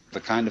 the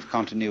kind of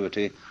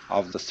continuity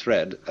of the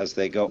thread as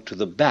they go to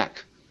the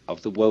back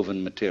of the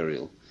woven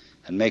material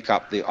and make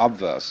up the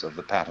obverse of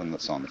the pattern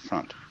that's on the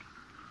front.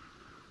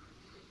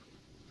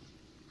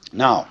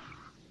 Now,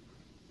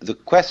 the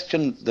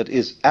question that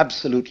is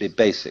absolutely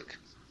basic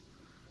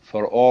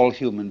for all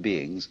human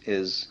beings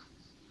is,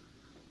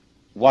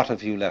 what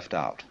have you left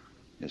out?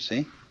 You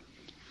see?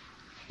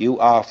 You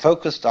are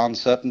focused on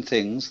certain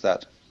things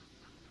that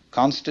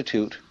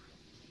constitute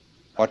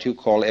what you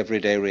call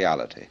everyday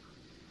reality.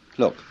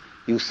 Look,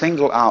 you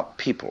single out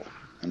people,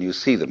 and you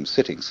see them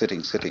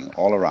sitting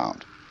all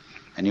around.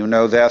 And you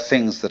know there are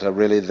things that are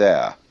really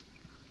there.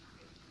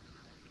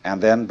 And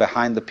then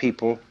behind the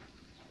people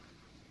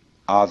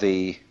are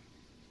the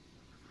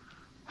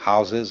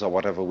houses or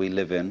whatever we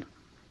live in,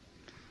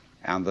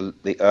 and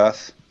the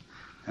earth,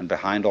 and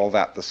behind all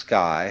that the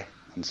sky,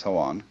 and so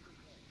on.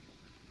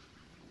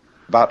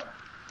 But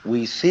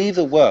we see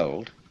the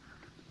world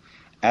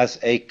as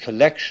a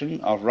collection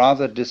of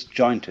rather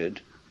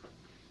disjointed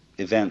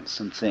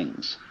events and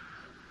things.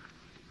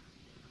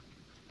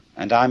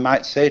 And I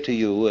might say to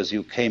you as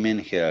you came in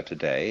here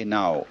today,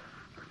 now,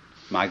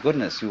 my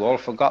goodness, you all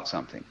forgot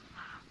something.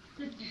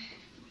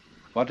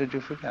 What did you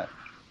forget?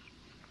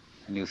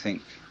 And you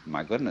think,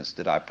 my goodness,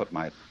 did I put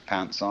my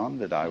pants on?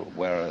 Did I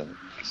wear a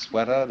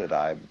sweater? Did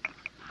I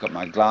got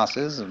my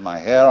glasses and my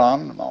hair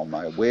on, or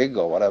my wig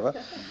or whatever?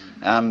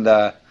 And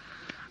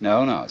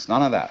no, it's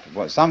none of that.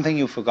 Well, something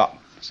you've forgotten.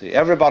 See,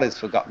 everybody's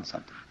forgotten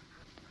something.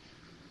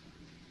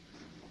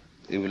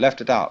 You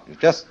left it out. You've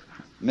just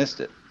missed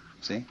it.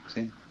 See?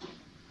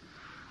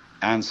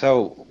 And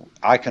so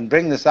I can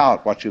bring this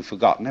out, what you've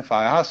forgotten, if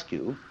I ask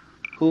you,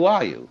 who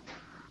are you?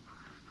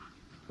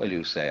 Well,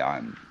 you say,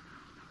 I'm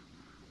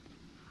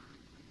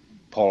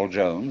Paul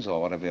Jones,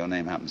 or whatever your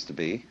name happens to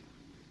be.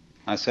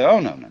 I say, oh,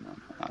 no,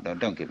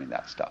 don't give me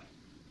that stuff.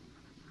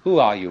 Who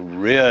are you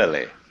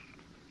really?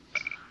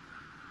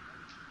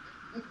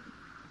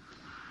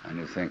 And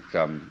you think,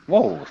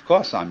 whoa, of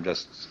course I'm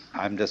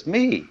just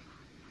me.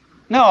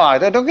 No,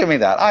 don't give me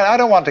that. I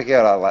don't want to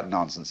hear all that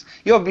nonsense.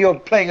 You're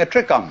playing a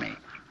trick on me.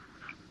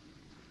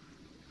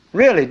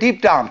 Really,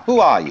 deep down,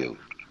 who are you?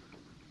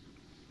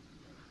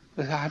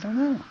 I don't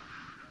know.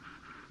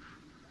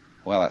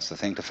 Well, that's the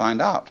thing to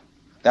find out.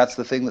 That's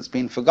the thing that's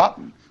been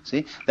forgotten.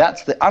 See,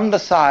 that's the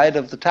underside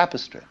of the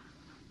tapestry,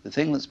 the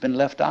thing that's been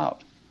left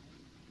out.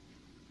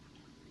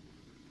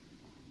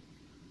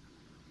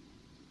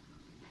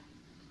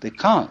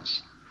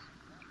 Because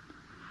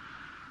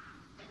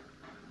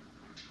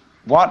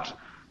what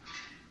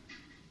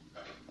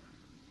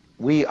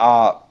we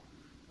are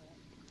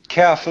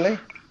carefully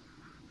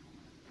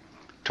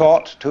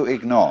taught to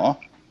ignore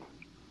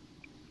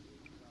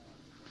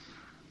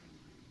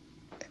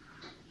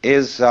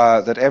is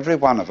that every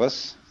one of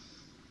us,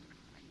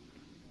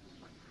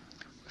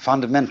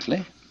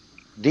 fundamentally,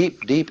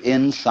 deep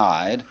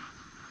inside,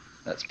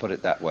 let's put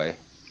it that way,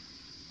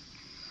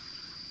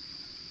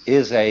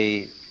 is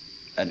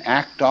an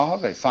act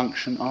of, a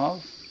function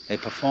of, a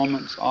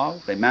performance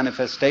of, a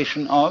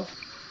manifestation of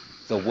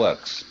the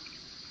works.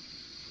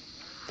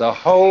 The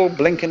whole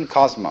blinking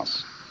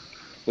cosmos,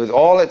 with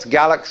all its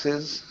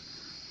galaxies,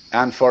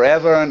 and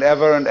forever and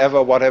ever and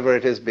ever, whatever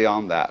it is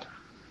beyond that,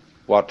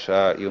 what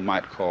you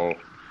might call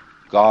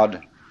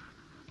God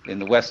in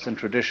the Western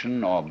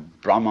tradition, or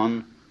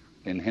Brahman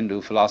in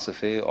Hindu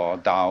philosophy, or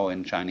Tao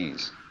in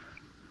Chinese.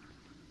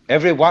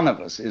 Every one of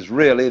us is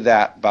really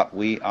that, but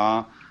we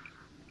are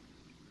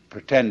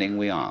pretending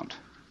we aren't.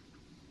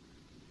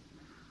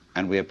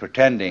 And we are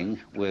pretending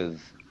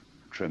with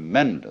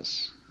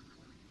tremendous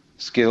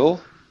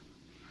skill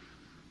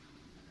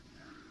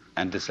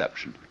and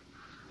deception.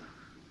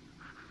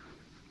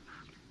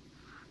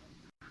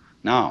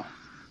 Now,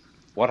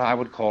 what I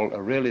would call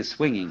a really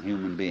swinging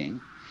human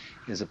being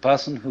is a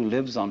person who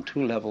lives on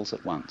two levels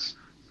at once.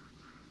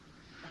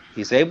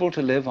 He's able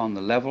to live on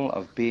the level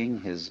of being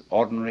his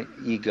ordinary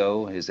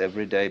ego, his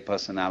everyday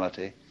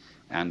personality,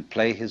 and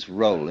play his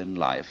role in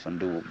life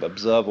and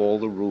observe all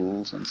the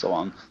rules and so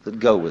on that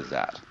go with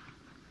that.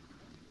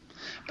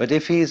 But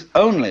if he's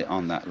only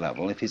on that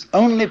level, if he's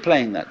only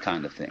playing that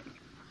kind of thing,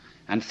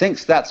 and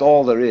thinks that's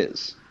all there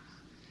is,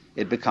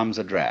 it becomes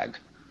a drag.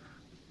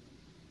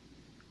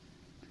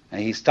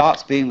 And he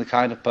starts being the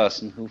kind of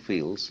person who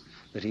feels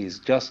that he's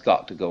just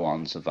got to go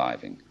on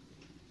surviving.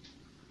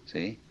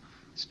 See?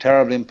 It's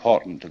terribly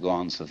important to go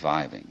on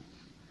surviving,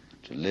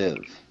 to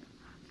live.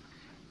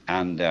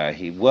 And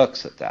he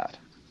works at that.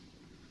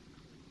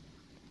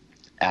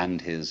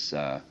 And his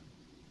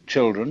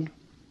children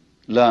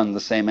learn the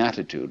same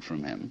attitude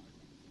from him.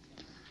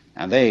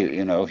 And they,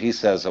 he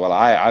says, well,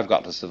 I've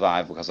got to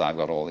survive because I've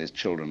got all these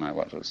children I've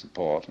got to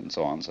support, and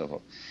so on and so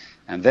forth.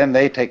 And then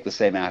they take the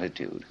same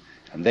attitude.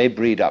 And they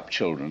breed up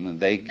children, and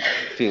they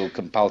feel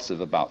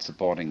compulsive about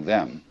supporting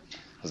them,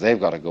 because they've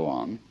got to go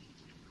on.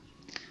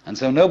 And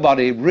so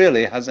nobody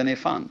really has any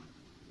fun.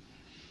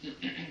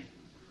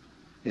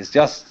 It's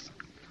just,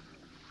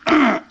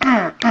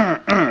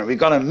 we've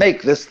got to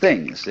make this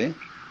thing, you see?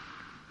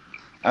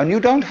 And you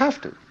don't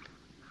have to.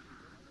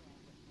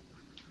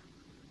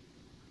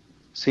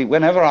 See,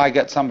 whenever I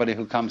get somebody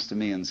who comes to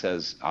me and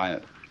says, I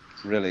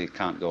really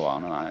can't go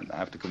on and I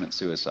have to commit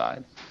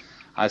suicide,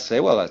 I say,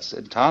 well, that's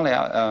entirely,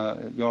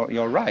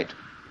 you're right.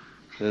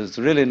 There's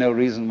really no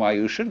reason why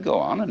you should go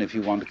on, and if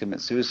you want to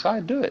commit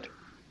suicide, do it.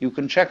 You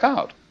can check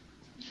out.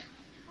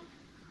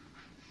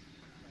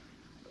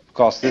 Of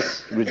course,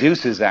 this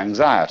reduces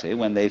anxiety.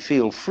 When they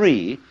feel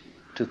free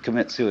to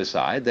commit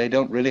suicide, they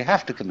don't really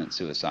have to commit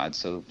suicide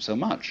so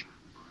much.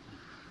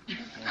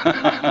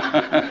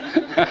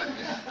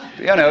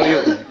 You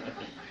know,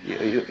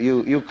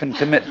 you can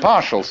commit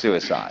partial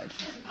suicide.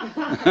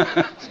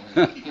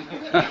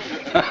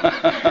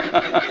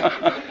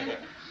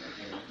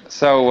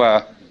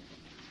 So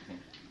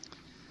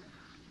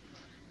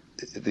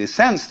the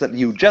sense that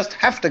you just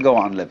have to go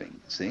on living,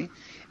 see,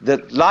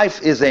 that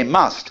life is a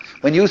must.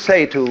 When you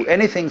say to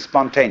anything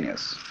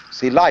spontaneous,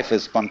 see, life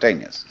is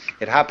spontaneous.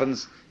 It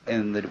happens,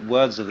 in the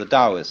words of the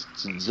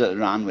Taoists,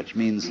 Zheran, which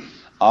means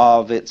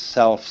of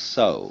itself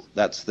so.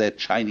 That's their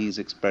Chinese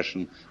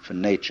expression for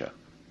nature.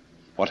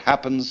 What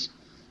happens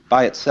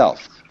by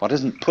itself, what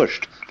isn't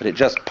pushed, but it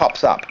just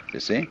pops up, you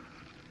see?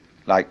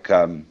 Like,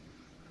 I'll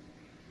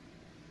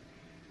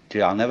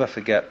never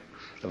forget,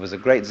 there was a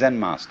great Zen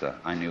master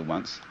I knew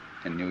once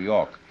in New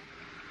York.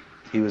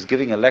 He was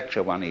giving a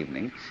lecture one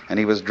evening, and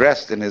he was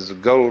dressed in his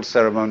gold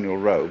ceremonial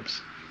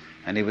robes,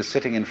 and he was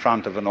sitting in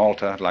front of an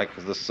altar like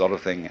this sort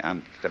of thing,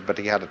 but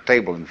he had a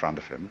table in front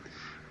of him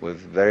with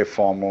very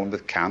formal,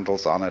 with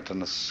candles on it,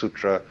 and a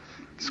sutra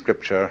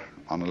scripture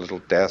on a little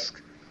desk,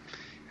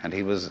 and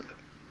he was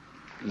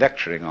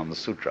lecturing on the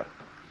sutra.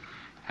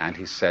 And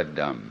he said,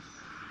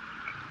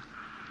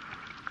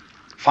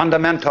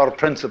 fundamental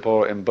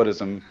principle in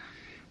Buddhism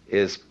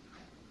is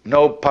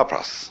no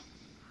purpose,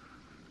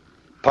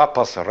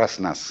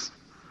 purposelessness.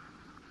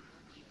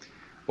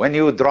 When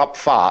you drop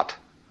fart,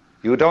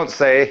 you don't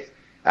say,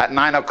 at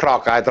 9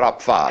 o'clock I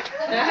drop fart.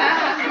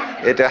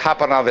 It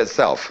happen of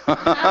itself.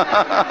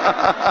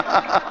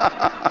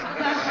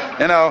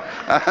 You know,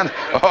 and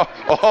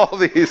all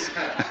these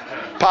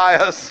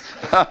pious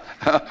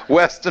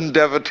Western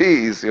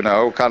devotees, you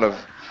know, kind of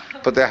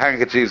put their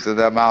handkerchiefs in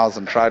their mouths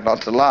and try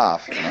not to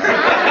laugh. You know?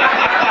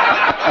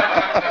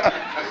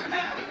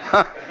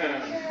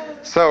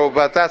 So,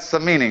 but that's the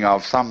meaning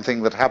of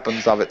something that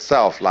happens of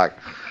itself, like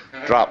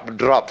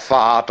drop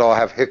fart or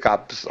have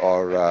hiccups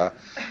or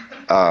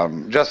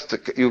just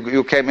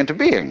you came into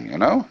being, you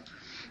know.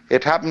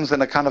 It happens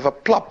in a kind of a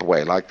plop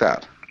way like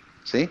that.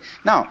 See?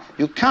 Now,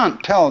 you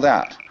can't tell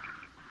that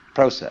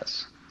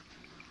process,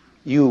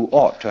 you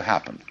ought to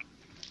happen.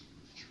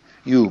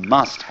 You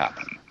must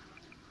happen.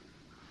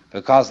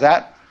 Because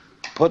that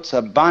puts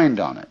a bind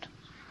on it.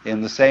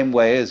 In the same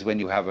way as when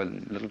you have a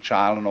little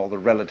child and all the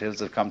relatives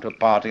have come to a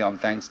party on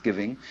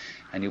Thanksgiving,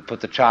 and you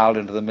put the child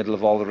into the middle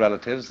of all the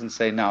relatives and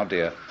say, now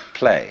dear,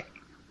 play.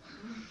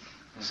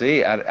 See,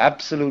 it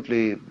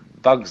absolutely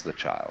bugs the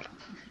child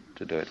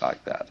to do it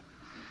like that.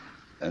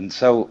 And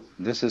so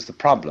this is the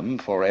problem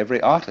for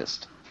every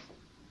artist.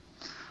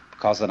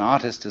 Because an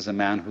artist is a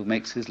man who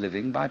makes his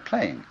living by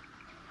playing,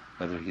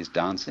 whether he's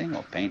dancing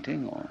or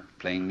painting or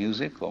playing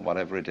music or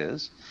whatever it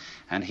is.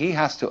 And he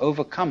has to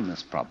overcome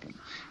this problem.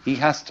 He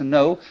has to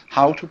know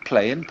how to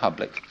play in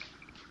public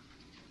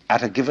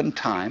at a given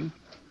time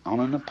on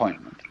an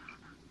appointment.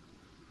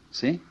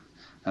 See?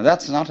 Now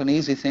that's not an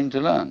easy thing to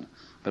learn.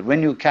 But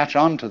when you catch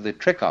on to the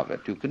trick of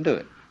it, you can do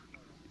it.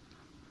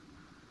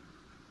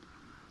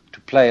 To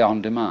play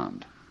on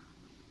demand.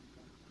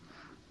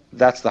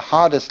 That's the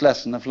hardest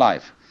lesson of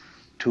life.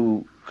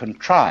 To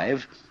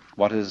contrive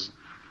what is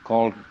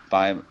called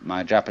by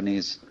my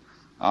Japanese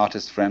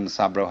artist friend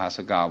Saburo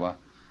Hasegawa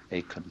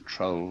a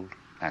controlled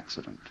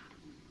accident.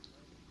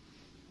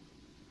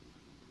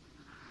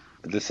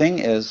 The thing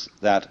is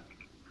that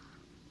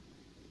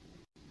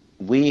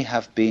we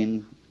have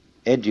been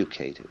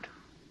educated